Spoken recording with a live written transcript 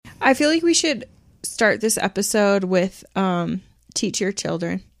I feel like we should start this episode with Teach Your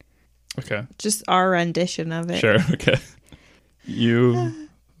Children. Okay. Just our rendition of it. Sure, okay. You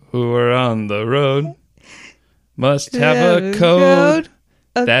who are on the road must have a code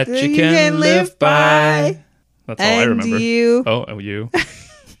that you can live by. That's all I remember. You. Oh, you.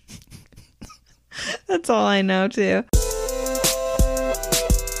 That's all I know, too.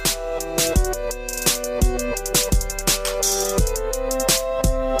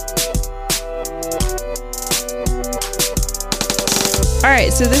 All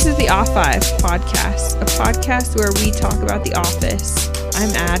right, so this is the Off 5 podcast, a podcast where we talk about The Office. I'm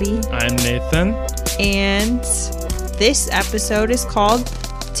Addie. I'm Nathan. And this episode is called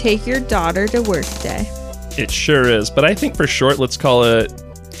Take Your Daughter to Work Day. It sure is, but I think for short, let's call it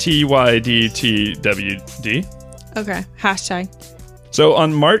TYDTWD. Okay, hashtag. So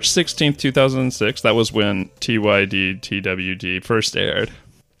on March 16th, 2006, that was when TYDTWD first aired.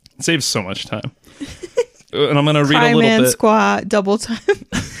 It saves so much time. And I'm going to read a little bit. Squat, double time.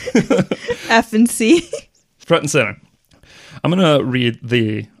 F and C. Front and center. I'm going to read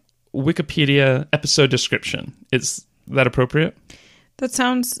the Wikipedia episode description. Is that appropriate? That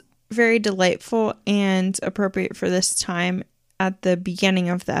sounds very delightful and appropriate for this time at the beginning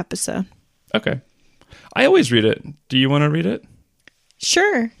of the episode. Okay. I always read it. Do you want to read it?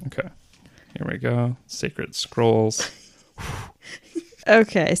 Sure. Okay. Here we go. Sacred Scrolls.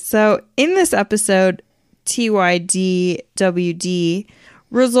 Okay, so in this episode, TYDWD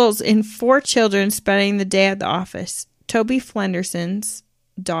results in 4 children spending the day at the office. Toby Flenderson's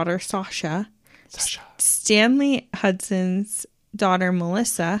daughter, Sasha. Stanley Hudson's daughter,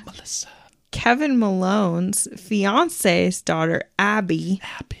 Melissa. Kevin Malone's fiance's daughter, Abby.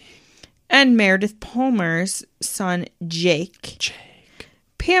 And Meredith Palmer's son, Jake.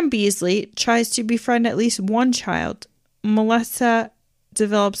 Pam Beasley tries to befriend at least one child. Melissa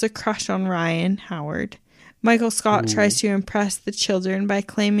develops a crush on Ryan Howard. Michael Scott tries to impress the children by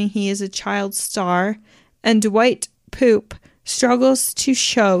claiming he is a child star. And Dwight Poop struggles to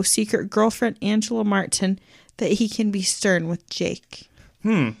show secret girlfriend Angela Martin that he can be stern with Jake.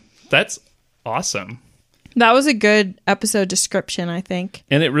 That's awesome. That was a good episode description, I think.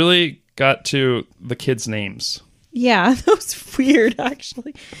 And it really got to the kids' names. Yeah, that was weird,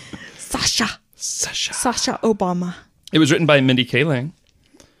 actually. Sasha Obama. It was written by Mindy Kaling.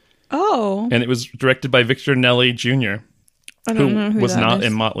 Oh. And it was directed by Victor Nelly Jr., I don't know who was that not is.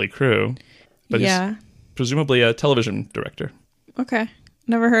 in Motley Crue. But he's presumably a television director. Okay.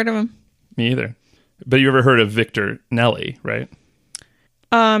 Never heard of him. Me either. But you ever heard of Victor Nelly, right?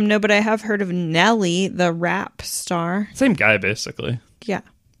 No, but I have heard of Nelly, the rap star. Same guy, basically. Yeah.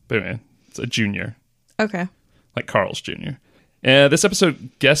 But anyway, it's a junior. Okay. Like Carl's Jr. This episode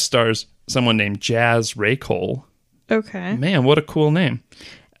guest stars someone named Jazz Raycole. Okay. Man, what a cool name.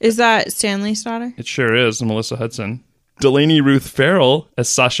 Is that Stanley's daughter? It sure is, Melissa Hudson. Delaney Ruth Farrell as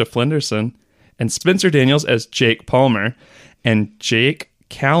Sasha Flenderson, and Spencer Daniels as Jake Palmer, and Jake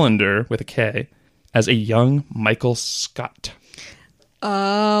Callender, with a K, as a young Michael Scott.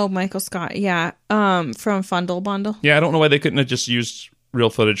 Oh, Michael Scott. Yeah. From Fundle Bundle. Yeah, I don't know why they couldn't have just used real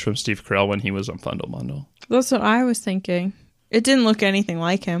footage from Steve Carell when he was on Fundle Bundle. That's what I was thinking. It didn't look anything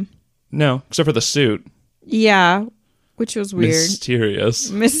like him. No, except for the suit. Yeah, which was weird.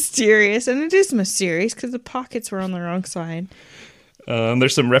 Mysterious. And it is mysterious because the pockets were on the wrong side.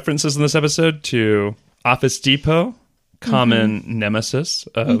 There's some references in this episode to Office Depot, common nemesis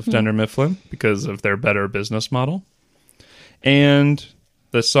of Dunder Mifflin because of their better business model. And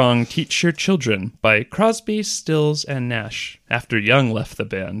the song Teach Your Children by Crosby, Stills, and Nash after Young left the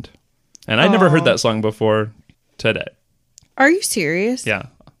band. And I'd never heard that song before today. Are you serious? Yeah.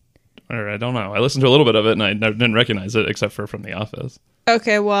 Or I don't know. I listened to a little bit of it and I didn't recognize it except for from The Office.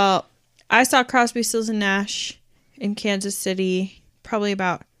 Okay, well, I saw Crosby, Stills, and Nash in Kansas City probably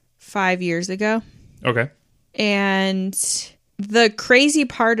about 5 years ago. Okay. And the crazy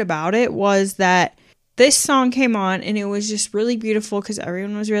part about it was that this song came on and it was just really beautiful because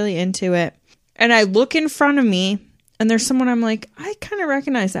everyone was really into it. And I look in front of me and there's someone I'm like, I kind of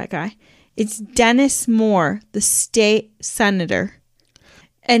recognize that guy. It's Dennis Moore, the state senator.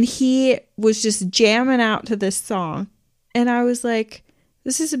 And he was just jamming out to this song. And I was like,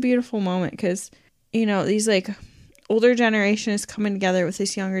 this is a beautiful moment because, you know, these like older generation is coming together with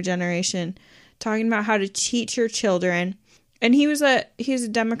this younger generation, talking about how to teach your children. And he was a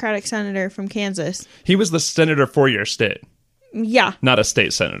Democratic senator from Kansas. He was the senator for your state. Yeah. Not a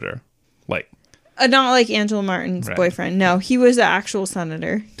state senator. Like. Not like Angela Martin's boyfriend. No, he was an actual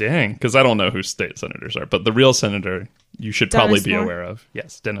senator. Dang, because I don't know who state senators are. But the real senator you should probably be Moore. aware of.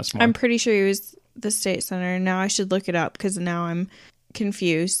 Yes, Dennis Moore. I'm pretty sure he was the state senator. Now I should look it up because now I'm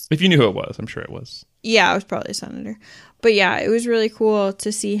confused. If you knew who it was, I'm sure it was. Yeah, it was probably a senator. But yeah, it was really cool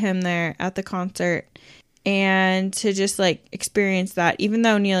to see him there at the concert and to just like experience that, even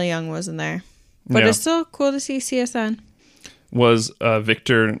though Neil Young wasn't there. But it's still cool to see CSN. Was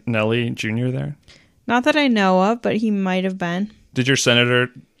Victor Nelly Jr. there? Not that I know of, but he might have been. Did your senator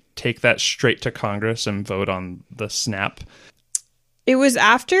take that straight to Congress and vote on the snap? It was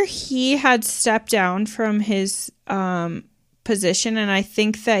after he had stepped down from his position, and I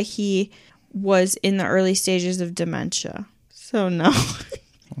think that he was in the early stages of dementia. So no.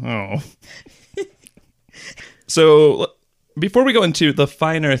 Oh. So before we go into the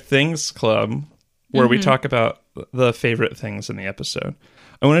Finer Things Club, where we talk about the favorite things in the episode,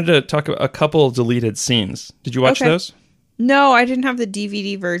 I wanted to talk about a couple deleted scenes. Did you watch those? No, I didn't have the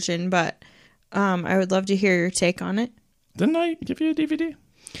DVD version, but I would love to hear your take on it. Didn't I give you a DVD?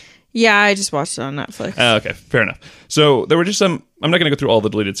 Yeah, I just watched it on Netflix. Okay, fair enough. So there were just some, I'm not going to go through all the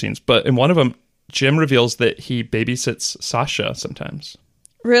deleted scenes, but in one of them, Jim reveals that he babysits Sasha sometimes.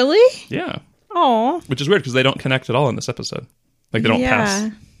 Really? Yeah. Oh. Which is weird because they don't connect at all in this episode. Like they don't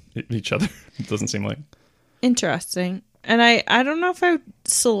pass each other. It doesn't seem like. Interesting. And I don't know if I would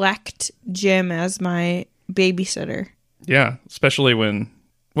select Jim as my babysitter. Yeah, especially when,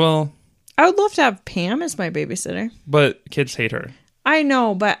 well... I would love to have Pam as my babysitter. But kids hate her. I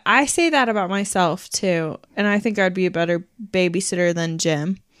know, but I say that about myself too. And I think I'd be a better babysitter than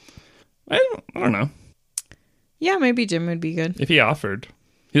Jim. I don't know. Yeah, maybe Jim would be good. If he offered.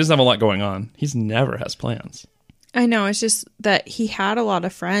 He doesn't have a lot going on. He's never has plans. I know. It's just that he had a lot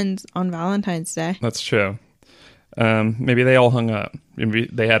of friends on Valentine's Day. That's true. Maybe they all hung up. Maybe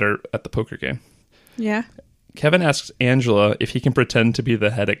they had her at the poker game. Yeah. Kevin asks Angela if he can pretend to be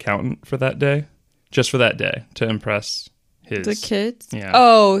the head accountant for that day. Just for that day. To impress the kids? Yeah.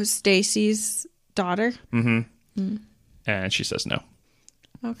 Oh, Stacy's daughter? Mm-hmm. And she says no.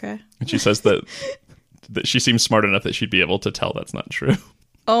 Okay. And she says that she seems smart enough that she'd be able to tell that's not true.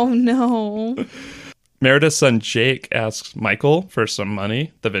 Oh, no. Meredith's son Jake asks Michael for some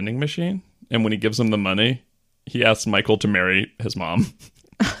money, the vending machine. And when he gives him the money, he asks Michael to marry his mom.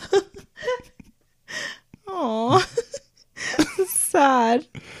 Aw. Sad.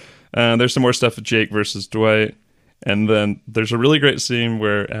 There's some more stuff with Jake versus Dwight. And then there's a really great scene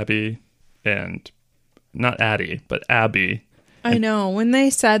where Abby and... Not Addie, but Abby... I know. When they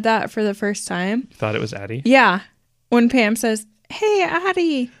said that for the first time... Thought it was Addie? Yeah. When Pam says, "Hey,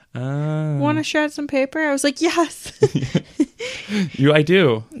 Addie, want to shred some paper?" I was like, yes. I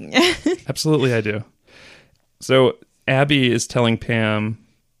do. Absolutely, I do. So Abby is telling Pam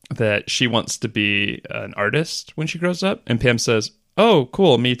that she wants to be an artist when she grows up. And Pam says, "Oh,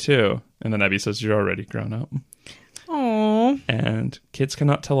 cool, me too." And then Abby says, "You're already grown up." Aww. And kids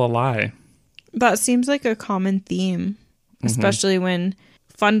cannot tell a lie. That seems like a common theme. Especially when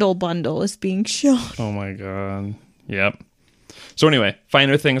Fundle Bundle is being shown. Oh my god. Yep. So anyway,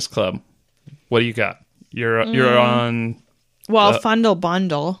 Finer Things Club. What do you got? You're on... Well, Fundle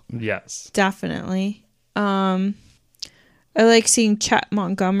Bundle. Yes. Definitely. I like seeing Chet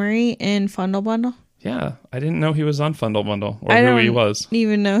Montgomery in Fundle Bundle. Yeah. I didn't know he was on Fundle Bundle or who he was. I don't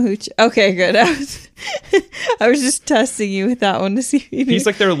even know who... Okay, good. I was just testing you with that one to see if you knew. He's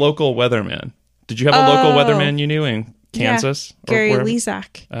like their local weatherman. Did you have a local weatherman you knew in Kansas? Yeah, Gary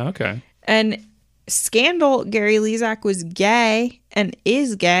Lezak. Oh, okay. And scandal, Gary Lezak was gay and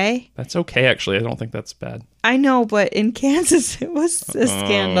is gay. That's okay, actually. I don't think that's bad. I know, but in Kansas, it was a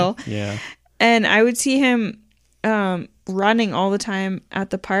scandal. Yeah. And I would see him running all the time at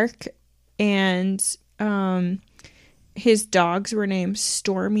the park, and his dogs were named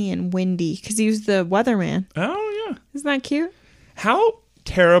Stormy and Windy because he was the weatherman. Oh, yeah. Isn't that cute? How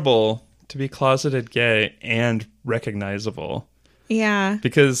terrible to be closeted gay and recognizable. Yeah.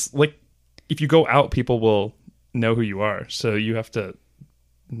 Because, like, if you go out, people will know who you are. So you have to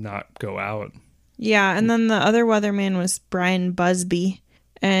not go out. Yeah. And then the other weatherman was Brian Busby,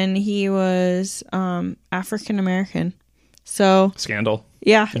 and he was African American. So. Scandal.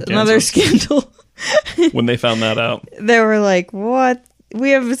 Yeah. Another scandal. When they found that out. They were like, what? We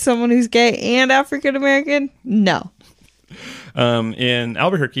have someone who's gay and African American? No. In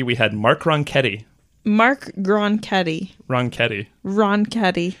Albuquerque, we had Mark Ronchetti. Ronchetti.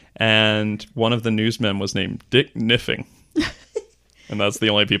 And one of the newsmen was named Dick Niffing. And that's the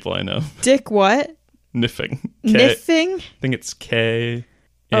only people I know. Dick what? Niffing. Niffing? I think it's K.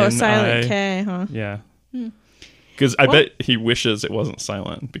 Oh, silent K, huh? Yeah. Because I bet he wishes it wasn't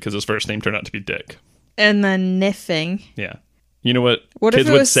silent because his first name turned out to be Dick. And then Niffing. Yeah. You know what kids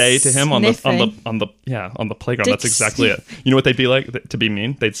would say to him on the playground? Dick That's exactly it. You know what they'd be like to be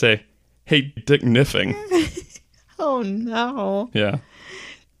mean? They'd say, "Hey, Dick Niffing." Oh no. Yeah.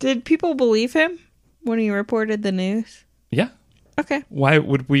 Did people believe him when he reported the news? Yeah. Okay. Why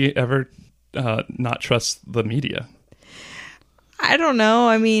would we ever not trust the media? I don't know.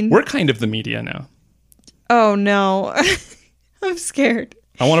 I mean... We're kind of the media now. Oh, no. I'm scared.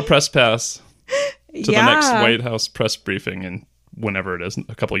 I want a press pass to the next White House press briefing in whenever it is,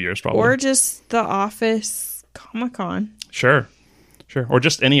 a couple years probably. Or just the office Comic-Con. Sure. Or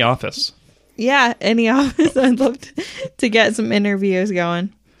just any office. Yeah, any office. I'd love to get some interviews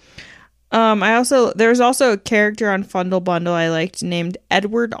going. There's also a character on Fundle Bundle I liked named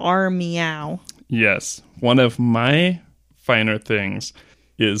Edward R. Meow. Yes. One of my finer things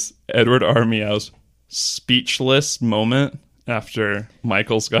is Edward R. Meow's speechless moment after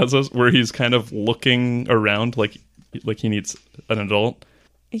Michael's got us, where he's kind of looking around like he needs an adult.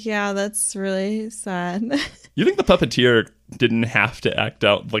 Yeah, that's really sad. You think the puppeteer didn't have to act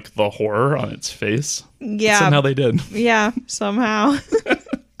out like the horror on its face? Yeah. But somehow they did. Yeah, somehow.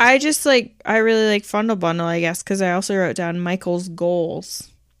 I really like Fundle Bundle, I guess, because I also wrote down Michael's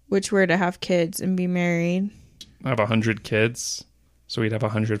goals, which were to have kids and be married. I have 100 kids, so he'd have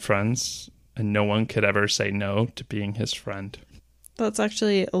 100 friends, and no one could ever say no to being his friend. That's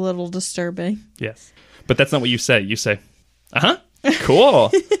actually a little disturbing. Yes. But that's not what you say. You say,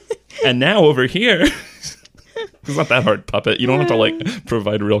 cool. And now over here, it's not that hard, puppet. You don't have to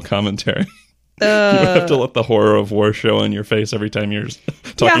provide real commentary. You don't have to let the horror of war show in your face every time you're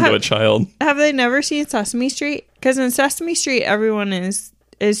talking to a child. Have they never seen Sesame Street? Because in Sesame Street, everyone is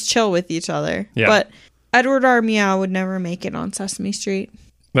chill with each other. Yeah. But Edward R. Meow would never make it on Sesame Street.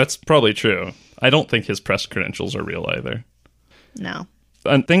 That's probably true. I don't think his press credentials are real either. No.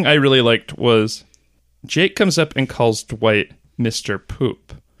 A thing I really liked was Jake comes up and calls Dwight Mr.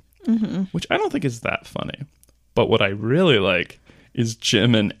 Poop, which I don't think is that funny. But what I really like is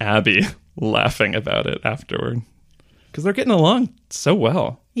Jim and Abby laughing about it afterward. Because they're getting along so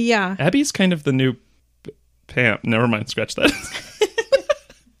well. Yeah. Abby's kind of the new Pam. Never mind, scratch that.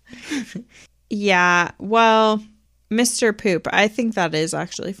 Yeah, well, Mr. Poop, I think that is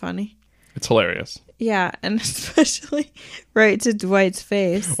actually funny. It's hilarious. Yeah, and especially right to Dwight's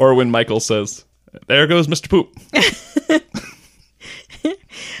face. Or when Michael says, there goes Mr. Poop.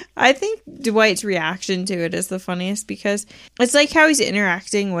 I think Dwight's reaction to it is the funniest because it's like how he's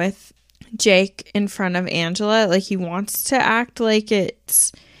interacting with Jake in front of Angela. Like he wants to act like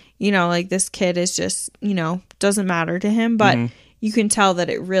it's, like this kid is just, doesn't matter to him. But you can tell that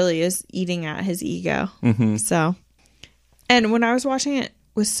it really is eating at his ego. So, and when I was watching it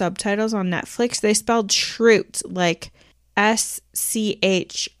with subtitles on Netflix, they spelled Schroot like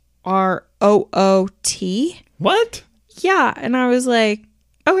SCHROOT. What? Yeah, and I was like,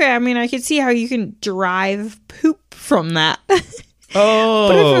 okay, I mean, I could see how you can derive poop from that. Oh.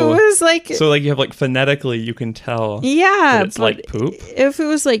 But if it was like... So, like, you have, like, phonetically, you can tell that it's like poop? If it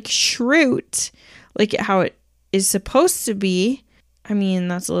was like Schroot, like how it is supposed to be, I mean,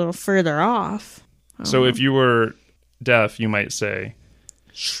 that's a little further off. So if you were deaf, you might say,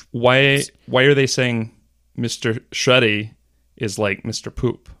 why are they saying Mr. Shreddy is like Mr.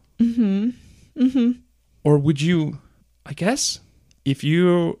 Poop? Or would you, I guess, if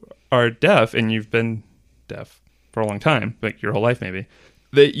you are deaf and you've been deaf for a long time, like your whole life maybe,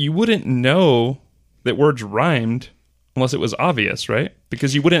 that you wouldn't know that words rhymed unless it was obvious, right?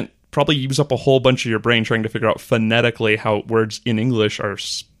 Because you wouldn't probably use up a whole bunch of your brain trying to figure out phonetically how words in English are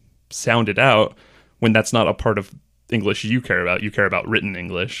sounded out when that's not a part of English you care about. You care about written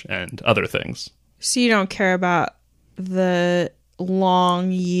English and other things. So you don't care about the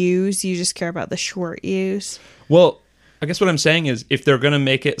long U's, you just care about the short U's? Well, I guess what I'm saying is if they're going to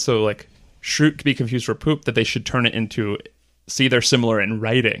make it so like Shroot to be confused for poop, that they should turn it into, see, they're similar in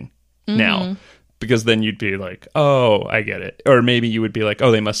writing now. Because then you'd be like, oh, I get it. Or maybe you would be like,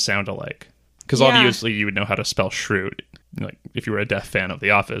 oh, they must sound alike. Because obviously you would know how to spell Shroot, like if you were a deaf fan of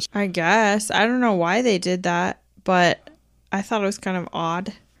The Office. I guess. I don't know why they did that, but I thought it was kind of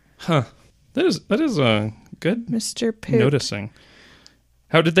odd. Huh. That is good Mr. Poop. Noticing.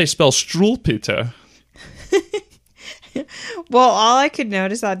 How did they spell Struhlpeter? Well, all I could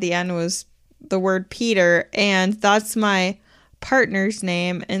notice at the end was the word Peter, and that's my partner's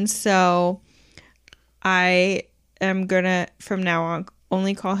name, and so I am gonna, from now on,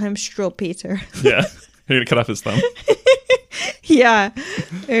 only call him Struhlpeter. Yeah. You're gonna cut off his thumb. Yeah.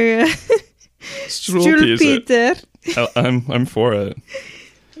 Struhlpeter. I'm for it.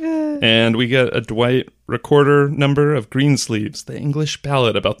 And we get a Dwight recorder number of Greensleeves, the English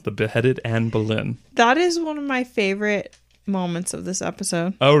ballad about the beheaded Anne Boleyn. That is one of my favorite moments of this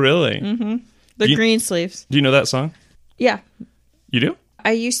episode. Oh, really? The Greensleeves. Do you know that song? Yeah. You do?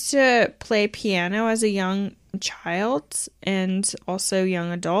 I used to play piano as a young child and also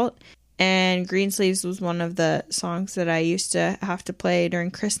young adult. And Greensleeves was one of the songs that I used to have to play during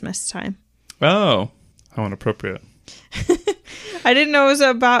Christmas time. Oh, how inappropriate. I didn't know it was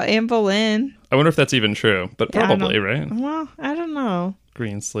about Anne Boleyn. I wonder if that's even true, but probably, right? Well, I don't know.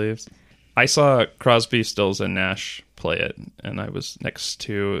 Greensleeves. I saw Crosby, Stills, and Nash play it, and I was next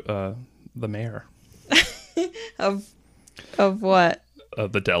to the mayor. Of what?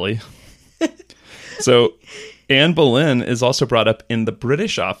 Of the deli. So Anne Boleyn is also brought up in the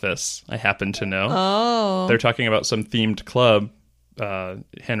British office, I happen to know. Oh. They're talking about some themed club,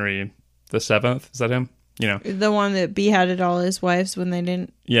 Henry the Seventh. Is that him? You know, the one that beheaded all his wives when they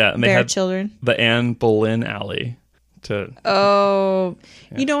didn't and they bear had children. The Anne Boleyn Alley. Yeah.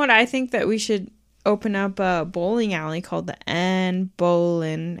 You know what? I think that we should open up a bowling alley called the Anne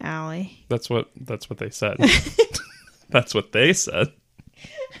Boleyn Alley. That's what they said. That's what they said.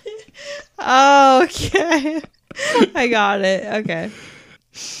 Oh, okay. I got it. Okay.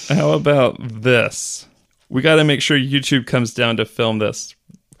 How about this? We got to make sure YouTube comes down to film this,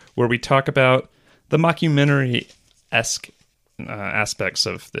 where we talk about the mockumentary-esque aspects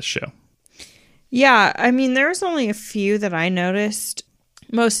of this show. Yeah, I mean, there was only a few that I noticed.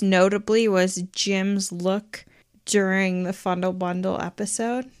 Most notably was Jim's look during the Fundle Bundle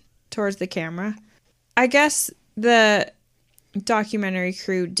episode towards the camera. I guess the documentary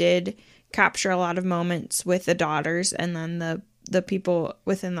crew did capture a lot of moments with the daughters and then the people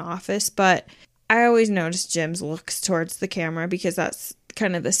within the office, but I always noticed Jim's looks towards the camera because that's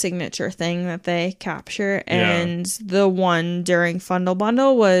kind of the signature thing that they capture. And the one during Fundle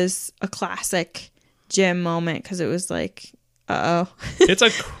Bundle was a classic Jim moment because it was like, uh-oh. It's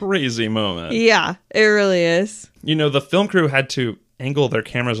a crazy moment. Yeah, it really is. You know, the film crew had to angle their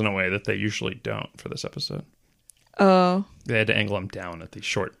cameras in a way that they usually don't for this episode. Oh. They had to angle them down at these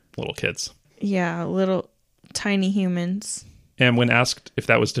short little kids. Yeah, little tiny humans. And when asked if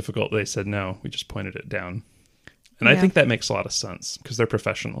that was difficult, they said no, we just pointed it down. And I think that makes a lot of sense because they're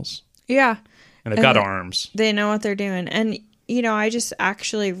professionals. Yeah. And they've got arms. They know what they're doing. And, you know, I just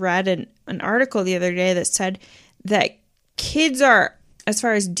actually read an article the other day that said that kids are, as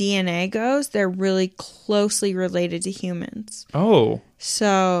far as DNA goes, they're really closely related to humans. Oh.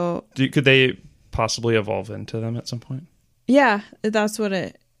 So. Could they possibly evolve into them at some point? Yeah, that's what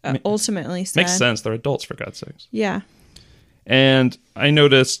it ultimately said. Makes sense. They're adults, for God's sakes. Yeah. And I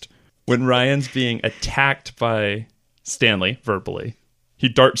noticed when Ryan's being attacked by Stanley verbally, he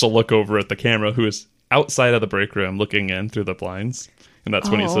darts a look over at the camera who is outside of the break room looking in through the blinds. And that's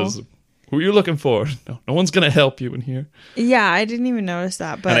when he says, "Who are you looking for? No one's going to help you in here." Yeah, I didn't even notice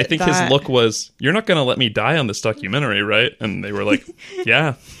that. But and I think his look was, "You're not going to let me die on this documentary, right?" And they were like,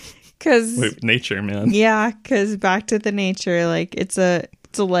 "Yeah." Because nature, man. Yeah, because back to the nature, like it's a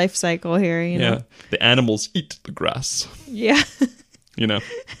life cycle here, you know. The animals eat the grass. Yeah. You know.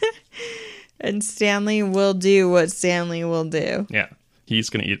 And Stanley will do what Stanley will do. Yeah. He's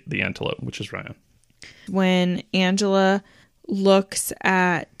going to eat the antelope, which is Ryan. When Angela looks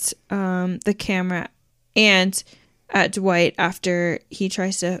at the camera and at Dwight after he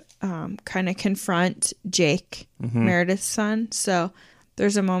tries to kind of confront Jake, Meredith's son. So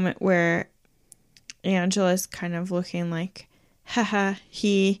there's a moment where Angela's kind of looking like, haha,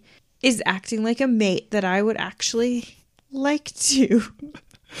 he is acting like a mate that I would actually like to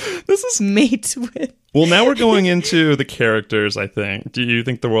mate with. Well, now we're going into the characters, I think. Do you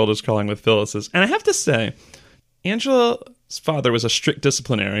think the world is crawling with Phyllis's? And I have to say, Angela's father was a strict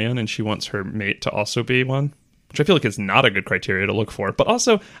disciplinarian, and she wants her mate to also be one, which I feel like is not a good criteria to look for. But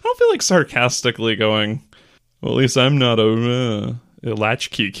also, I don't feel like sarcastically going, well, at least I'm not a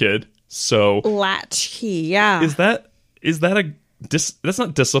latchkey kid. So latchkey, yeah. Is that that's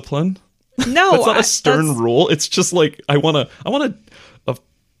not discipline? No, that's not a stern rule. It's just like I want a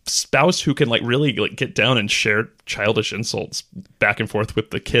spouse who can like really like get down and share childish insults back and forth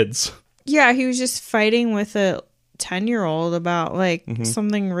with the kids. Yeah, he was just fighting with a 10-year-old about like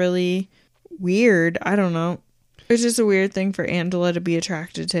something really weird. I don't know. It was just a weird thing for Angela to be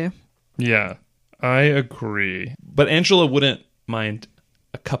attracted to. Yeah, I agree. But Angela wouldn't mind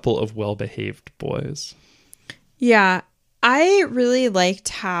a couple of well-behaved boys. Yeah, I really liked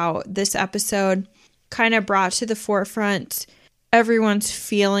how this episode kind of brought to the forefront everyone's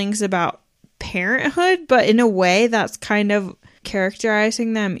feelings about parenthood, but in a way that's kind of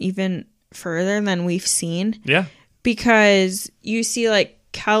characterizing them even further than we've seen. Yeah. Because you see like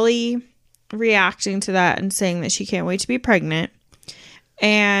Kelly reacting to that and saying that she can't wait to be pregnant.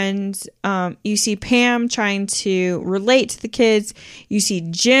 And you see Pam trying to relate to the kids. You see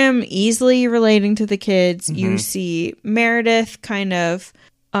Jim easily relating to the kids. You see Meredith kind of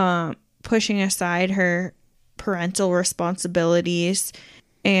pushing aside her parental responsibilities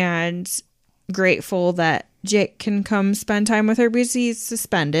and grateful that Jake can come spend time with her because he's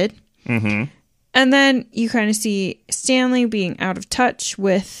suspended. Mm-hmm. And then you kind of see Stanley being out of touch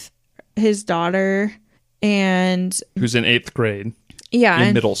with his daughter and who's in 8th grade. Yeah.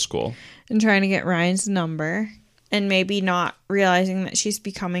 In middle school. And trying to get Ryan's number and maybe not realizing that she's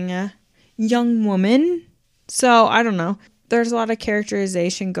becoming a young woman. So I don't know. There's a lot of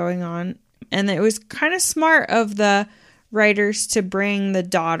characterization going on. And it was kind of smart of the writers to bring the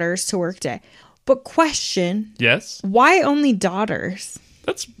daughters to work day. But question. Yes? Why only daughters?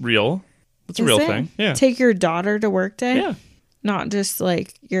 That's real. That's a real thing. Yeah. Take your daughter to work day? Yeah. Not just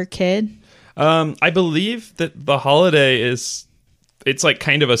like your kid? I believe that the holiday is, it's like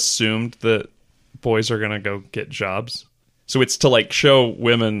kind of assumed that boys are going to go get jobs. So it's to like show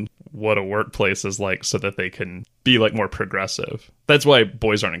women what a workplace is like so that they can be like more progressive. That's why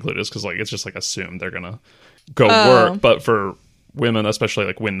boys aren't included, is because like it's just like assumed they're going to go work. But for women, especially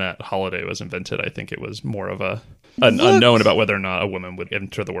like when that holiday was invented, I think it was more of an unknown about whether or not a woman would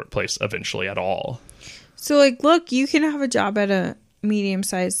enter the workplace eventually at all. So like, look, you can have a job at a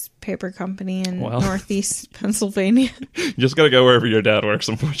medium-sized paper company in Northeast Pennsylvania. You just got to go wherever your dad works,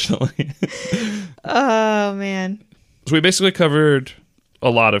 unfortunately. Oh, man. So we basically covered a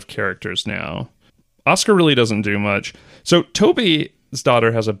lot of characters now. Oscar really doesn't do much. So Toby's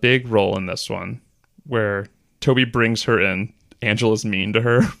daughter has a big role in this one, where Toby brings her in. Angela's mean to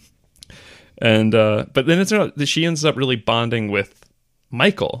her. And but then it's not that she ends up really bonding with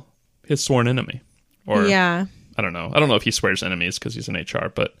Michael, his sworn enemy. Or yeah. I don't know. I don't know if he swears enemies because he's in HR,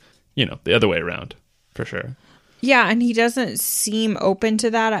 but, you know, the other way around, for sure. Yeah, and he doesn't seem open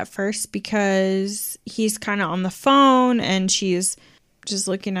to that at first because he's kind of on the phone and she's just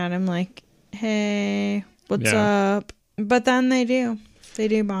looking at him like, hey, what's up? But then they do. They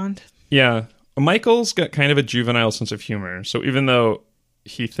do bond. Yeah. Michael's got kind of a juvenile sense of humor. So even though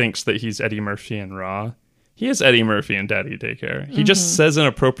he thinks that he's Eddie Murphy in Raw, he is Eddie Murphy in Daddy Daycare. He just says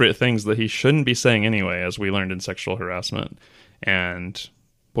inappropriate things that he shouldn't be saying anyway, as we learned in Sexual Harassment and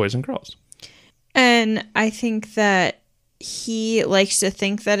Boys and Girls. And I think that he likes to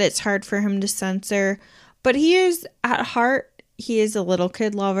think that it's hard for him to censor, but he is, at heart, he is a little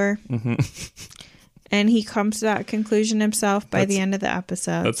kid lover. Mm-hmm. And he comes to that conclusion himself by the end of the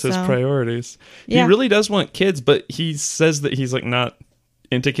episode. That's his priorities. Yeah. He really does want kids, but he says that he's like not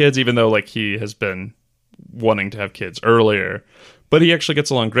into kids, even though like he has been wanting to have kids earlier. But he actually gets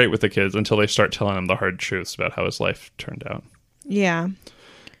along great with the kids until they start telling him the hard truths about how his life turned out. Yeah.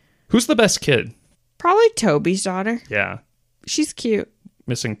 Who's the best kid? Probably Toby's daughter. Yeah. She's cute.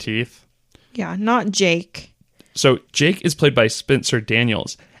 Missing teeth. Yeah, not Jake. So Jake is played by Spencer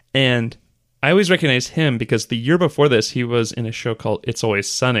Daniels. And I always recognize him because the year before this, he was in a show called It's Always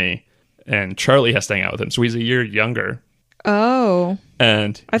Sunny. And Charlie has to hang out with him. So he's a year younger. Oh.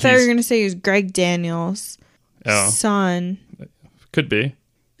 And I thought you were going to say he was Greg Daniels' son. Could be.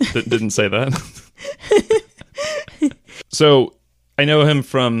 Didn't say that. So I know him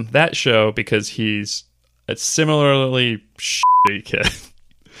from that show because he's a similarly shitty kid.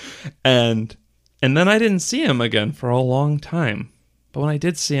 And then I didn't see him again for a long time. But when I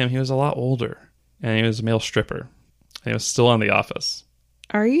did see him, he was a lot older. And he was a male stripper. And he was still on The Office.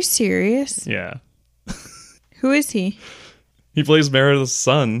 Are you serious? Yeah. Who is he? He plays Meredith's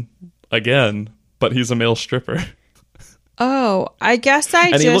son again, but he's a male stripper. Oh, I guess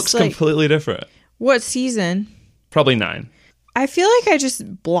and he looks completely different. What season? Probably 9. I feel like I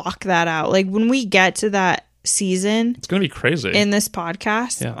just block that out. Like when we get to that season, it's going to be crazy. In this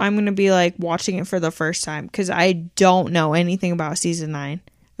podcast, I'm going to be like watching it for the first time because I don't know anything about season 9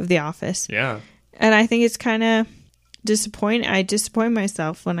 of The Office. Yeah. And I think it's kind of disappointing. I disappoint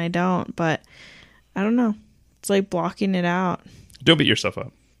myself when I don't, but I don't know. It's like blocking it out. Don't beat yourself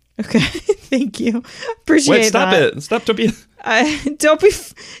up. Okay. Thank you. Appreciate Wait, stop that. it. Stop. Don't be don't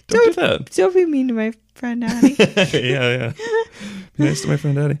do that. Don't be mean to my friend Addie. Yeah. Be nice to my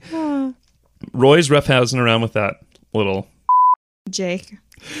friend Addie. Oh. Roy's roughhousing around with that little Jake.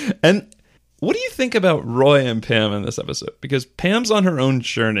 And what do you think about Roy and Pam in this episode? Because Pam's on her own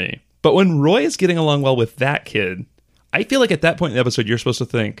journey. But when Roy is getting along well with that kid, I feel like at that point in the episode, you're supposed to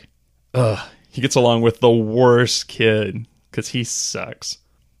think, ugh, he gets along with the worst kid because he sucks.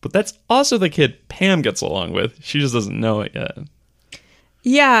 But that's also the kid Pam gets along with. She just doesn't know it yet.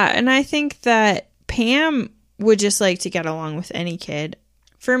 Yeah, and I think that Pam would just like to get along with any kid.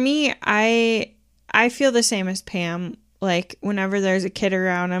 For me, I feel the same as Pam. Like, whenever there's a kid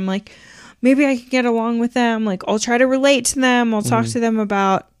around, I'm like, maybe I can get along with them. Like, I'll try to relate to them. I'll talk to them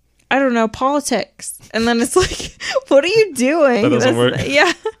about, I don't know, politics. And then it's like, what are you doing? That doesn't work.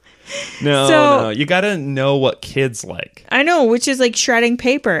 Yeah. No, you gotta know what kids like. I know, which is like shredding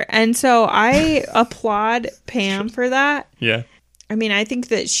paper. And so I applaud Pam for that. Yeah. I mean, I think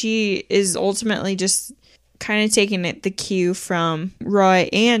that she is ultimately just kind of taking the cue from Roy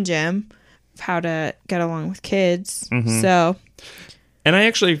and Jim of how to get along with kids. Mm-hmm. So... And I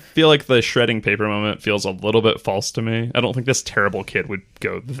actually feel like the shredding paper moment feels a little bit false to me. I don't think this terrible kid would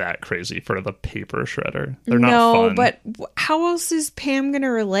go that crazy for the paper shredder. They're not fun. No, but how else is Pam going to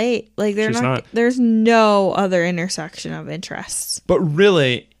relate? Like, She's not. There's no other intersection of interests. But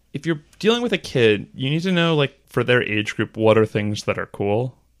really, if you're dealing with a kid, you need to know, like, for their age group, what are things that are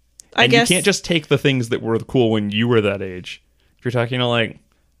cool. And I guess you can't just take the things that were cool when you were that age. If you're talking to, like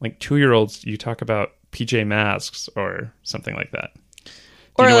 2-year-olds, you talk about PJ Masks or something like that.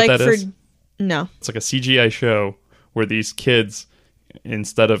 Do you know what that is? No. It's like a CGI show where these kids,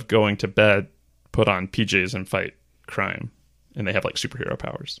 instead of going to bed, put on PJs and fight crime. And they have like superhero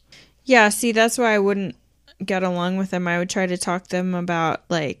powers. Yeah, see, that's why I wouldn't get along with them. I would try to talk to them about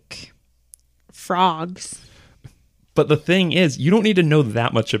like frogs. But the thing is, you don't need to know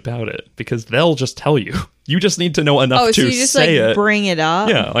that much about it because they'll just tell you. You just need to know enough to say it. Oh, so you just like bring it up?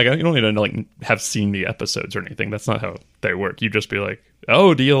 Yeah, like you don't need to like have seen the episodes or anything. That's not how they work. You just be like,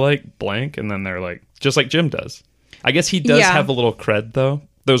 "Oh, do you like blank?" And then they're like, just like Jim does. I guess he does have a little cred though.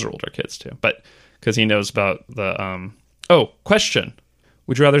 Those are older kids too, but because he knows about the Oh, question: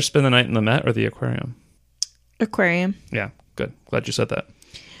 would you rather spend the night in the Met or the aquarium? Aquarium. Yeah, good. Glad you said that.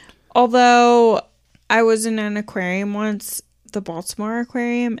 Although I was in an aquarium once, the Baltimore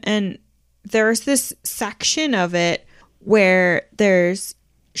Aquarium, and there's this section of it where there's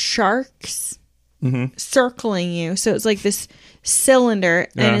sharks circling you. So it's like this cylinder,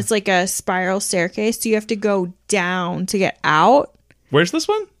 and it's like a spiral staircase. So you have to go down to get out. Where's this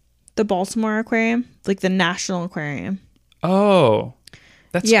one? The Baltimore Aquarium, like the National Aquarium. Oh,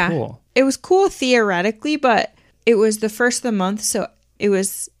 that's cool. It was cool theoretically, but it was the first of the month, so it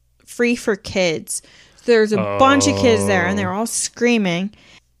was free for kids. So there's a bunch of kids there, and they were all screaming.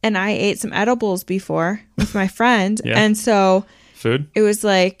 And I ate some edibles before with my friend. And so food? It was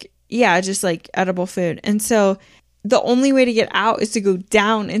like, just like edible food. And so the only way to get out is to go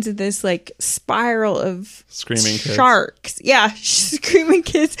down into this like spiral of screaming sharks. Kids. Yeah, screaming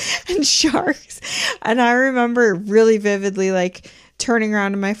kids and sharks. And I remember really vividly like turning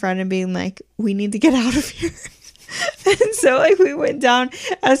around to my friend and being like, we need to get out of here. And so like we went down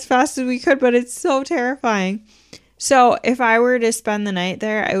as fast as we could, but it's so terrifying. So if I were to spend the night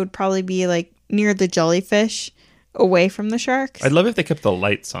there, I would probably be like near the jellyfish, away from the sharks. I'd love if they kept the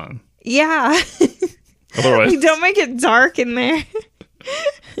lights on. Yeah. Otherwise, don't make it dark in there.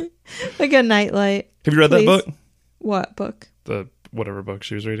 Like a nightlight. Have you read that book? What book? The whatever book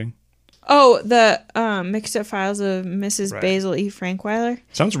she was reading. Oh, the Mixed Up Files of Mrs. Basil E. Frankweiler.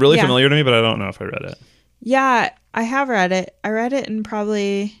 Sounds really familiar to me, but I don't know if I read it. Yeah, I have read it. I read it in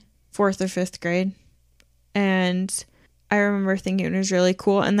probably 4th or 5th grade. And I remember thinking it was really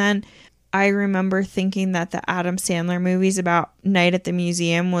cool. And then I remember thinking that the Adam Sandler movies about Night at the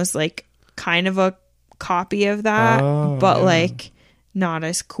Museum was like kind of a copy of that, but like not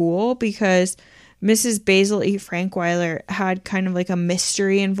as cool because Mrs. Basil E. Frankweiler had kind of like a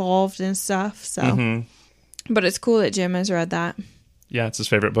mystery involved and stuff. So, but it's cool that Jim has read that. Yeah, it's his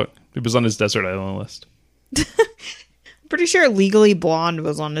favorite book. It was on his desert island list. Pretty sure Legally Blonde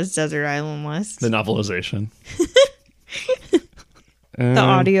was on his desert island list. The novelization. The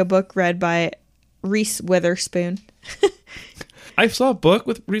audiobook read by Reese Witherspoon. I saw a book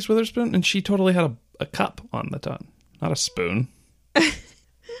with Reese Witherspoon, and she totally had a cup on the tongue, not a spoon.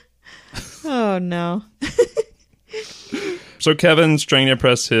 Oh, no. So Kevin's trying to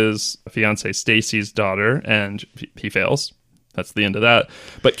impress his fiancée Stacy's daughter, and he fails. That's the end of that.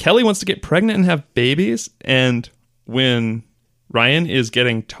 But Kelly wants to get pregnant and have babies, and when Ryan is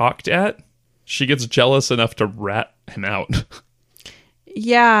getting talked at, she gets jealous enough to rat him out.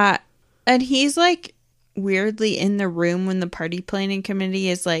 Yeah, and he's like weirdly in the room when the party planning committee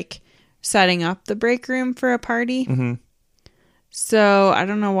is like setting up the break room for a party. So I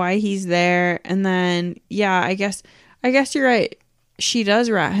don't know why he's there. And then I guess you're right. She does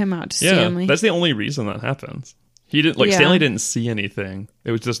rat him out to Stanley. That's the only reason that happens. He didn't Stanley didn't see anything.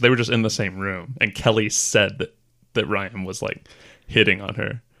 It was just they were just in the same room, and Kelly said that Ryan was like hitting on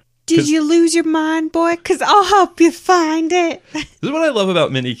her. Did you lose your mind, boy? Because I'll help you find it. This is what I love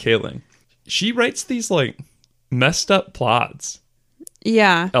about Mindy Kaling. She writes these like messed up plots.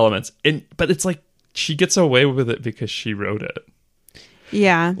 Yeah. Elements. But it's like she gets away with it because she wrote it.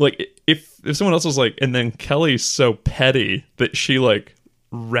 Yeah. Like if someone else was like, and then Kelly's so petty that she like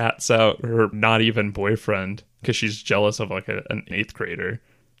rats out her not even boyfriend because she's jealous of like an 8th grader.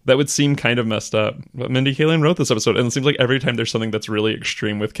 That would seem kind of messed up. But Mindy Kaling wrote this episode, and it seems like every time there's something that's really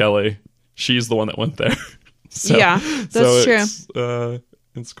extreme with Kelly, she's the one that went there. So, yeah, that's true.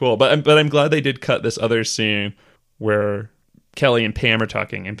 It's cool. But I'm glad they did cut this other scene where Kelly and Pam are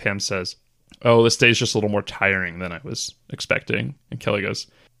talking, and Pam says, "Oh, this day's just a little more tiring than I was expecting." And Kelly goes,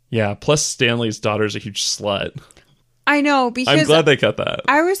 "Yeah, plus Stanley's daughter's a huge slut." I know, because I'm glad they cut that.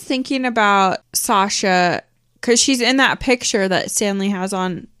 I was thinking about Sasha, because she's in that picture that Stanley has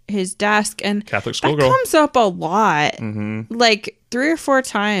on his desk, and Catholic schoolgirl comes up a lot, like 3 or 4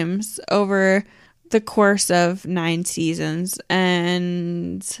 times over the course of 9 seasons,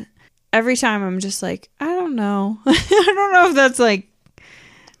 and every time I'm just like, I don't know. I don't know if that's like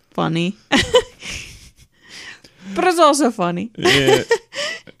funny, but it's also funny. Yeah.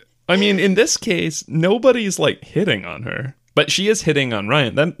 I mean, in this case, nobody's like hitting on her, but she is hitting on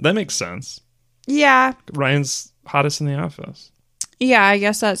Ryan. That makes sense. Yeah, Ryan's hottest in the office. Yeah, I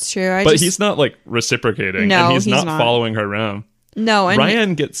guess that's true. But he's not like reciprocating. No, and he's not not following her around. No, and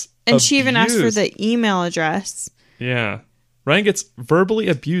Ryan gets and abused. she even asked for the email address. Yeah. Ryan gets verbally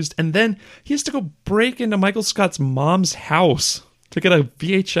abused, and then he has to go break into Michael Scott's mom's house to get a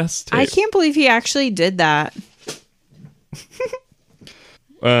VHS tape. I can't believe he actually did that.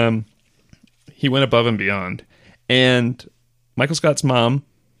 He went above and beyond. And Michael Scott's mom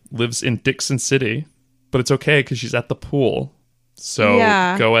lives in Dixon City, but it's okay because she's at the pool. So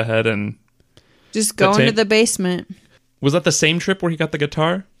go ahead and just go into the basement. Was that the same trip where he got the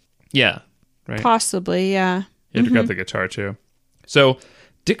guitar? Yeah. Right. Possibly, yeah. He had to grab the guitar too. So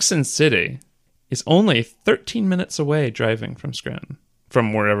Dixon City is only 13 minutes away driving from Scranton,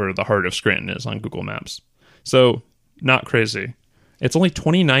 from wherever the heart of Scranton is on Google Maps. So not crazy. It's only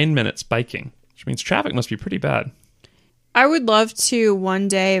 29 minutes biking, which means traffic must be pretty bad. I would love to one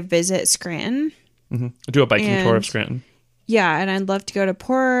day visit Scranton. Do a biking tour of Scranton. Yeah, and I'd love to go to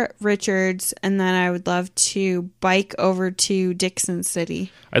Port Richards, and then I would love to bike over to Dixon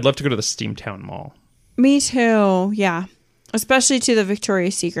City. I'd love to go to the Steamtown Mall. Me too, yeah. Especially to the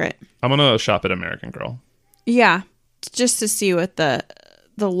Victoria's Secret. I'm going to shop at American Girl. Yeah, just to see what the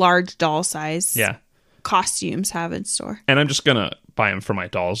large doll size costumes have in store. And I'm just going to buy them for my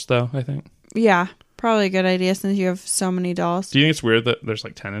dolls, though, I think. Yeah, probably a good idea since you have so many dolls. Do you think it's weird that there's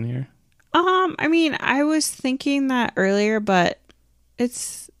like 10 in here? I mean, I was thinking that earlier, but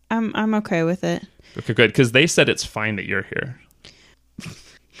I'm okay with it. Okay, good, because they said it's fine that you're here.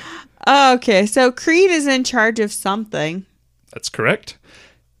 Okay, so Creed is in charge of something. That's correct.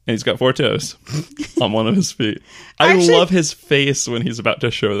 And he's got 4 toes on one of his feet. I love his face when he's about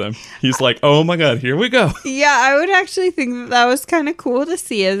to show them. He's like, oh my God, here we go. Yeah, I would actually think that was kind of cool to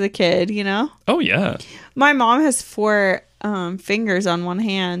see as a kid, you know? Oh, yeah. My mom has 4 fingers on one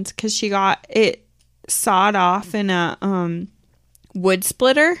hand because she got it sawed off in a wood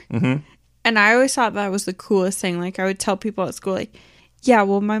splitter. And I always thought that was the coolest thing. Like, I would tell people at school, like, yeah,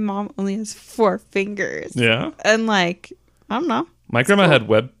 well, my mom only has 4 fingers. Yeah. And, like, I don't know. My grandma had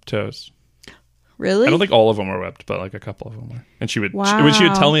webbed toes. Really? I don't think all of them were webbed, but like a couple of them were. And she would she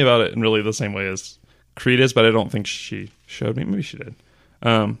would tell me about it in really the same way as Creed is, but I don't think she showed me. Maybe she did.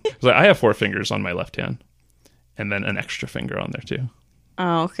 Like, I have 4 fingers on my left hand, and then an extra finger on there too.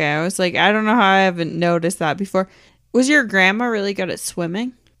 Oh, okay. I was like, I don't know how I haven't noticed that before. Was your grandma really good at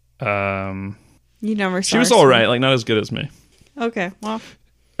swimming? You never saw She was her all swim? right, like not as good as me. Okay, well.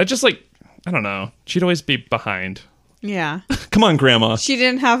 I just like, I don't know. She'd always be behind. Yeah. Come on, Grandma. She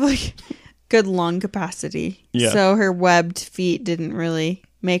didn't have like good lung capacity. Yeah. So her webbed feet didn't really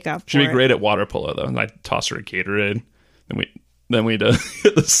make up for She'd be it. great at water polo though. And I'd toss her a Gatorade. Then we'd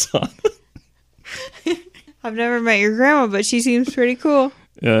hit the sun. I've never met your grandma, but she seems pretty cool.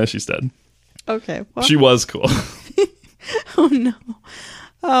 Yeah, she's dead. Okay. Well. She was cool. Oh no.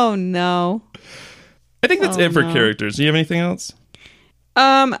 Oh no. I think that's it for characters. Do you have anything else?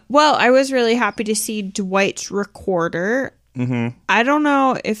 Well, I was really happy to see Dwight's recorder. I don't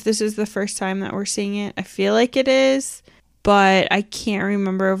know if this is the first time that we're seeing it. I feel like it is, but I can't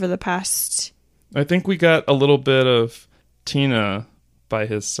remember over the past. I think we got a little bit of Tina by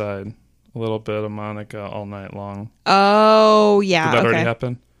his side. A little bit of Monica all night long. Oh, yeah. Did that already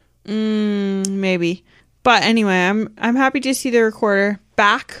happen? Maybe. But anyway, I'm happy to see the recorder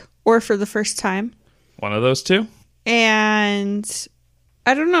back or for the first time. One of those two. And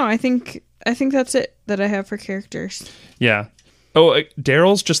I don't know. I think that's it that I have for characters. Yeah. Oh,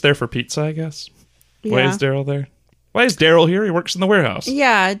 Daryl's just there for pizza, I guess. Yeah. Why is Daryl there? Why is Daryl here? He works in the warehouse.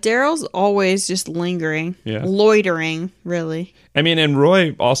 Yeah, Daryl's always just lingering. Yeah. Loitering, really. I mean, and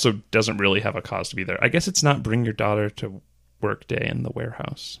Roy also doesn't really have a cause to be there. I guess it's not bring your daughter to work day in the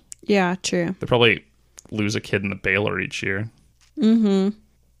warehouse. Yeah, true. They probably lose a kid in the baler each year.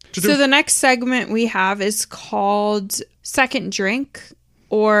 So the next segment we have is called Second Drink,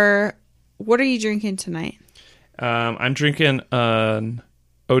 or what are you drinking tonight? I'm drinking an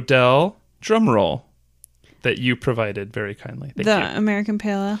Odell drum roll that you provided very kindly. Thank you. American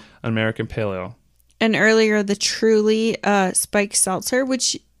Pale Ale. American Pale Ale. And earlier, the Truly Spiked Seltzer,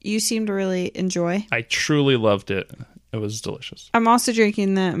 which you seem to really enjoy. I truly loved it. It was delicious. I'm also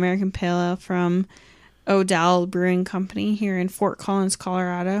drinking the American Pale Ale from Odell Brewing Company here in Fort Collins,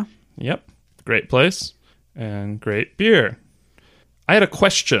 Colorado. Yep. Great place and great beer. I had a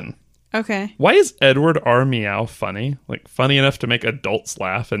question. Okay. Why is Edward R. Meow funny? Like, funny enough to make adults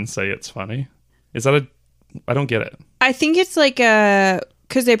laugh and say it's funny? Is that I don't get it. I think it's like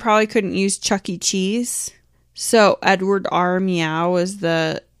because they probably couldn't use Chuck E. Cheese. So Edward R. Meow was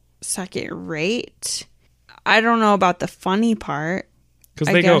the second rate. I don't know about the funny part.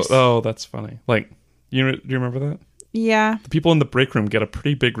 Because they go, oh, that's funny. Like, do you remember that? Yeah. The people in the break room get a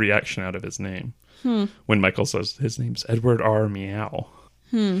pretty big reaction out of his name. When Michael says his name's Edward R. Meow.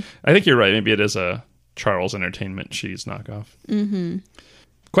 I think you're right. Maybe it is a Charles Entertainment Cheese knockoff. Mm-hmm.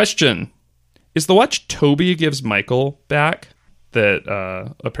 Question. Is the watch Toby gives Michael back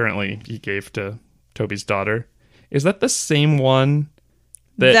that apparently he gave to Toby's daughter, is that the same one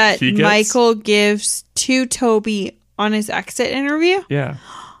that he gets? Michael gives to Toby on his exit interview? Yeah.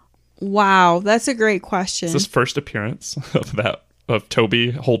 Wow, that's a great question. Is this first appearance of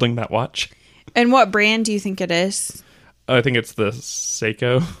Toby holding that watch? And what brand do you think it is? I think it's the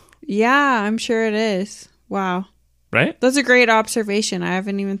Seiko. Yeah, I'm sure it is. Wow. Right? That's a great observation. I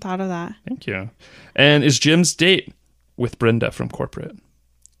haven't even thought of that. Thank you. And is Jim's date with Brenda from corporate?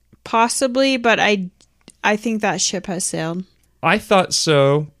 Possibly, but I think that ship has sailed. I thought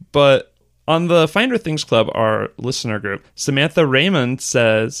so, but on the Finder Things Club, our listener group, Samantha Raymond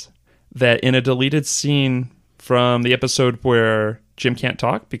says that in a deleted scene from the episode where Jim can't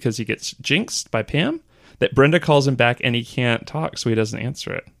talk because he gets jinxed by Pam, that Brenda calls him back and he can't talk, so he doesn't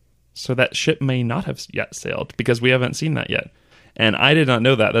answer it. So that ship may not have yet sailed because we haven't seen that yet. And I did not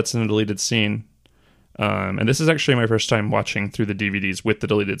know that. That's in a deleted scene. And this is actually my first time watching through the DVDs with the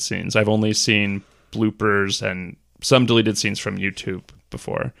deleted scenes. I've only seen bloopers and some deleted scenes from YouTube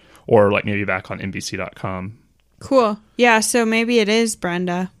before, or like maybe back on NBC.com. Cool. Yeah, so maybe it is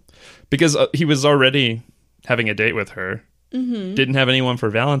Brenda. Because he was already having a date with her. Mm-hmm. Didn't have anyone for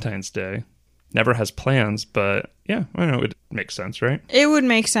Valentine's Day. Never has plans, but yeah, I don't know, it would make sense, right? It would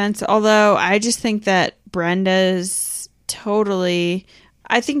make sense, although I just think that Brenda's totally...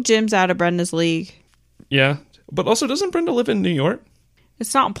 I think Jim's out of Brenda's league. Yeah, but also doesn't Brenda live in New York?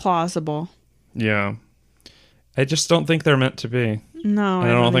 It's not plausible. Yeah. I just don't think they're meant to be. No, I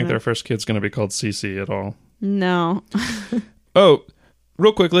don't think their first kid's going to be called Cece at all. No. Oh,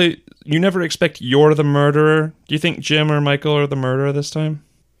 real quickly, you never expect you're the murderer. Do you think Jim or Michael are the murderer this time?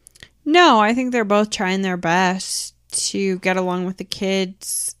 No, I think they're both trying their best to get along with the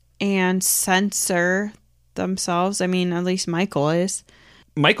kids and censor themselves. I mean, at least Michael is.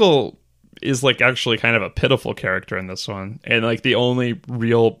 Michael is like actually kind of a pitiful character in this one. And like the only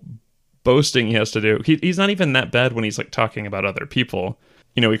real boasting he has to do, he's not even that bad when he's like talking about other people.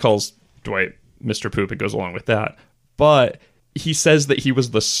 You know, he calls Dwight Mr. Poop and goes along with that. But he says that he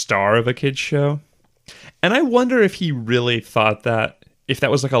was the star of a kid's show. And I wonder if he really thought that, if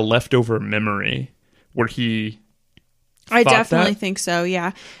that was like a leftover memory where he... I definitely think so,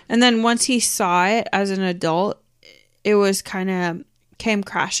 yeah. And then once he saw it as an adult, it was kind of came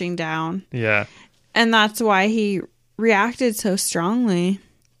crashing down. Yeah. And that's why he reacted so strongly.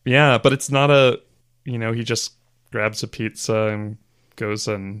 Yeah, but it's not he just grabs a pizza and goes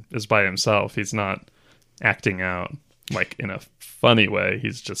and is by himself. He's not acting out like in a funny way.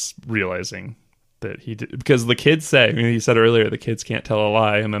 He's just realizing that he did, because the kids say, I mean, he said earlier, the kids can't tell a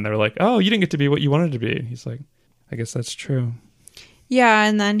lie. And then they're like, oh, you didn't get to be what you wanted to be. He's like, I guess that's true. Yeah.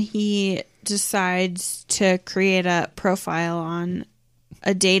 And then he decides to create a profile on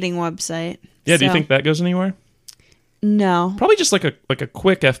a dating website. Yeah. Do you think that goes anywhere? No. Probably just like a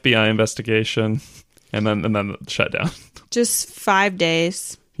quick FBI investigation and then shut down. Just 5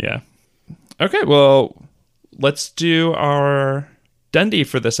 days. Yeah. Okay. Well, let's do our Dundee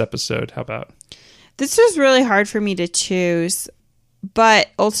for this episode. How about? This was really hard for me to choose, but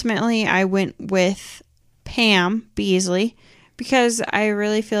ultimately I went with Pam Beasley because I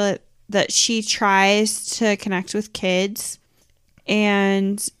really feel that she tries to connect with kids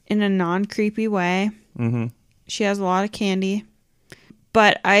and in a non-creepy way. Mm-hmm. She has a lot of candy,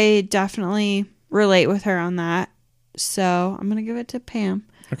 but I definitely relate with her on that. So I'm going to give it to Pam.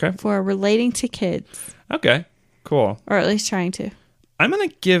 Okay. For relating to kids. Okay, cool. Or at least trying to. I'm going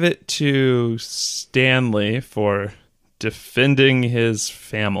to give it to Stanley for defending his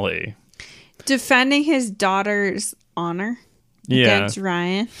family. Defending his daughter's honor against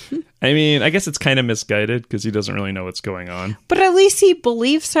Ryan. I mean, I guess it's kind of misguided because he doesn't really know what's going on. But at least he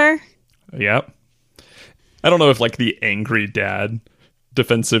believes her. Yep. I don't know if like the angry dad,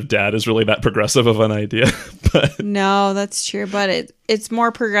 defensive dad is really that progressive of an idea. But no, that's true. But it's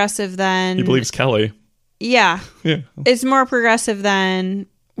more progressive than... He believes Kelly. Yeah. Yeah. It's more progressive than,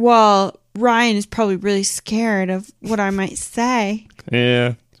 well, Ryan is probably really scared of what I might say.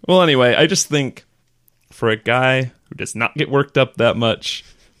 Yeah. Well, anyway, I just think for a guy who does not get worked up that much,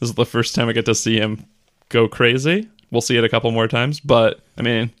 this is the first time I get to see him go crazy. We'll see it a couple more times, but I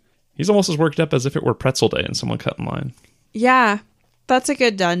mean, he's almost as worked up as if it were pretzel day and someone cut in line. Yeah, that's a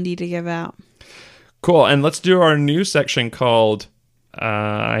good Dundee to give out. Cool, and let's do our new section called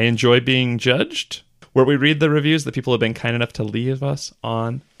I Enjoy Being Judged, where we read the reviews that people have been kind enough to leave us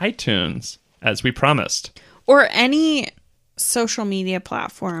on iTunes, as we promised. Or any social media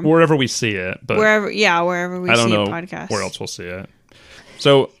platform. Wherever we see it. But wherever we see a podcast. Where else we'll see it.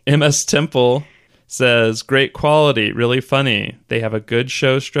 So MS Temple says, great quality, really funny. They have a good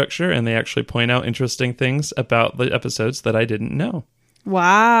show structure, and they actually point out interesting things about the episodes that I didn't know.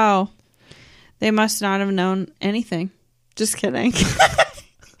 Wow. They must not have known anything. Just kidding.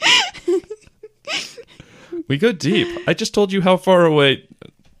 We go deep. I just told you how far away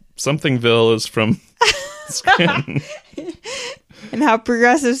Somethingville is from Scranton. And how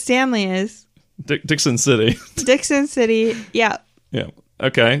progressive Stanley is. Dixon City. Dixon City, yeah. Yeah.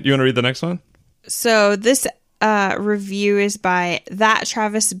 Okay, you want to read the next one? So this review is by That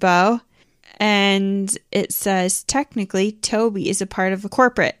Travis Bow, and it says, technically, Toby is a part of a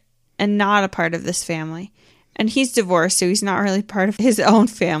corporate and not a part of this family. And he's divorced, so he's not really part of his own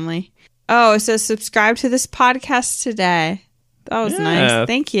family. Oh, so subscribe to this podcast today. That was nice.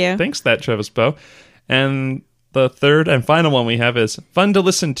 Thank you. Thanks, That Travis Bow. And the third and final one we have is Fun to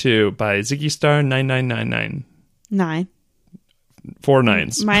Listen To by Ziggy Star 9999. 9. 4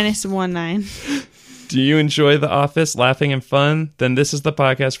 nines. Minus 1 9. Do you enjoy The Office, laughing and fun? Then this is the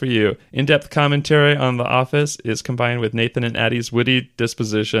podcast for you. In-depth commentary on The Office is combined with Nathan and Addie's witty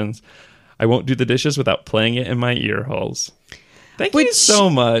dispositions. I won't do the dishes without playing it in my ear holes. Thank you so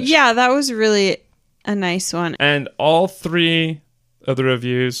much. Yeah, that was really a nice one. And all 3 of the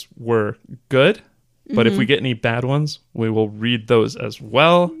reviews were good. But if we get any bad ones, we will read those as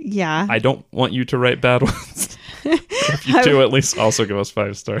well. Yeah. I don't want you to write bad ones. If you do, at least also give us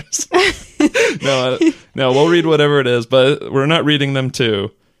 5 stars. No, we'll read whatever it is, but we're not reading them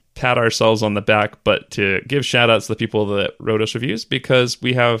to pat ourselves on the back, but to give shout outs to the people that wrote us reviews, because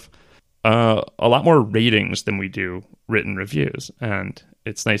we have a lot more ratings than we do written reviews. And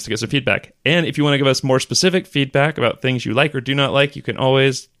it's nice to get some feedback. And if you want to give us more specific feedback about things you like or do not like, you can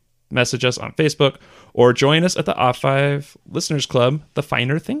always message us on Facebook or join us at the Off 5 Listeners Club, the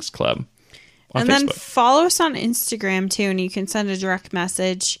Finer Things Club. And then follow us on Instagram too, and you can send a direct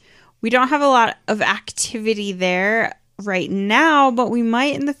message. We don't have a lot of activity there right now, but we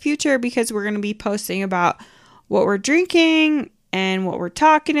might in the future, because we're going to be posting about what we're drinking and what we're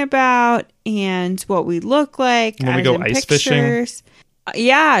talking about and what we look like. When we go ice fishing.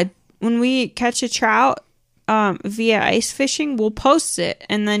 Yeah, when we catch a trout via ice fishing, we'll post it,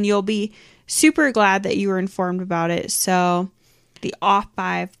 and then you'll be super glad that you were informed about it. So the Off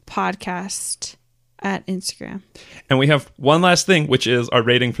 5 podcast at Instagram. And we have one last thing, which is our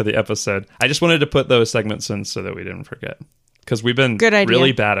rating for the episode. I just wanted to put those segments in so that we didn't forget, because we've been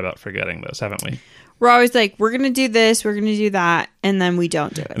really bad about forgetting those, haven't we? We're always like, we're going to do this, we're going to do that, and then we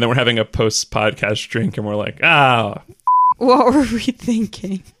don't do it. And then we're having a post-podcast drink, and we're like, what were we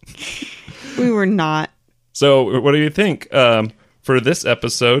thinking? We were not. So what do you think for this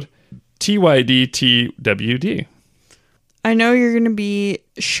episode? TYDTWD. I know you're going to be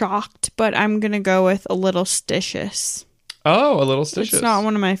shocked, but I'm going to go with a little stitious. Oh, a little stitious. It's not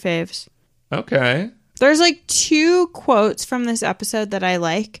one of my faves. Okay. There's like 2 quotes from this episode that I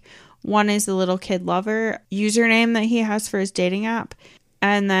like. One is the little kid lover username that he has for his dating app.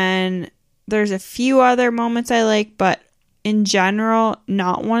 And then there's a few other moments I like, but in general,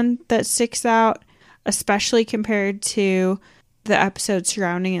 not one that sticks out, especially compared to the episode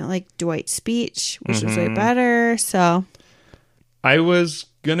surrounding it, like Dwight's speech, which was way better. So I was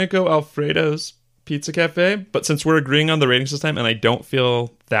going to go Alfredo's Pizza Cafe, but since we're agreeing on the ratings this time and I don't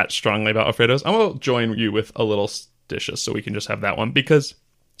feel that strongly about Alfredo's, I will join you with a little stitious so we can just have that one, because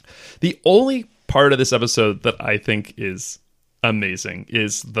the only part of this episode that I think is amazing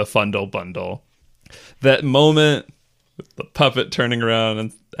is the Fundle Bundle. That moment the puppet turning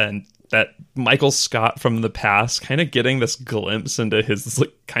around and that Michael Scott from the past kind of getting this glimpse into his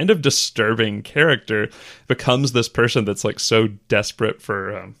like kind of disturbing character, becomes this person that's like so desperate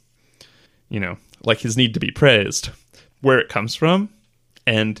for, like his need to be praised, where it comes from.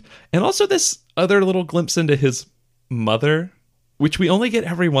 And also this other little glimpse into his mother, which we only get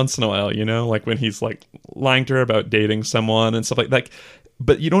every once in a while, like when he's like lying to her about dating someone and stuff like that.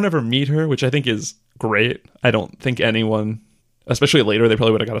 But you don't ever meet her, which I think is great. I don't think anyone, especially later, they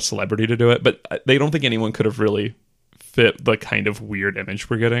probably would have got a celebrity to do it, but they don't think anyone could have really fit the kind of weird image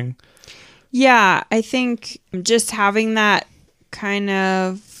we're getting. Yeah, I think just having that kind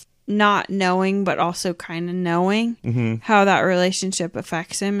of not knowing, but also kind of knowing how that relationship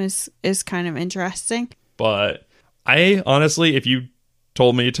affects him is kind of interesting. But I honestly, if you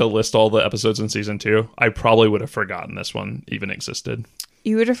told me to list all the episodes in season 2, I probably would have forgotten this one even existed.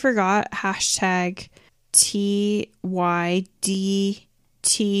 You would have forgot hashtag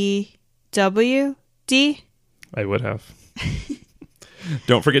TYDTWD? I would have.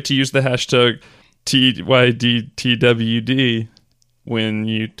 Don't forget to use the hashtag TYDTWD when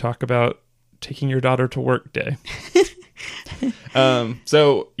you talk about taking your daughter to work day.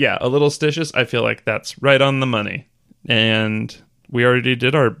 So, yeah, a little stitious. I feel like that's right on the money. And we already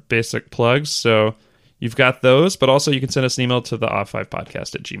did our basic plugs, so you've got those, but also you can send us an email to the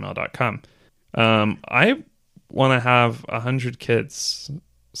off5podcast@gmail.com. I want to have 100 kids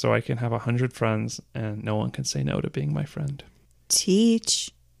so I can have 100 friends and no one can say no to being my friend.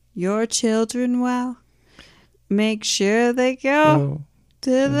 Teach your children well. Make sure they go to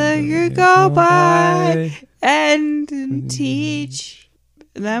the go by and teach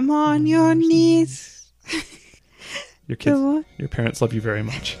them on your knees. Your kids, your parents love you very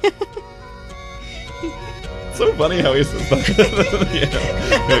much. So funny how he says that.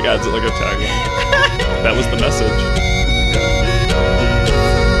 Yeah. He like adds it like a tagline. That was the message.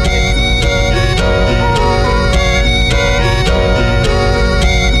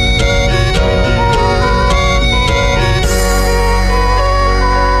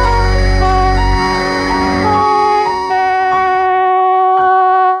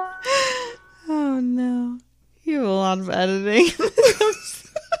 Oh no. You have a lot of editing.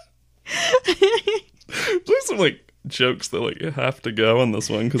 There's some like jokes that like have to go on this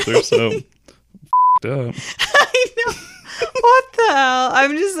one because they're so f***ed up. I know. What the hell?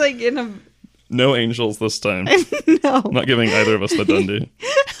 I'm just like in a... No angels this time. No. I'm not giving either of us the Dundee.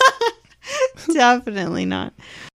 Definitely not.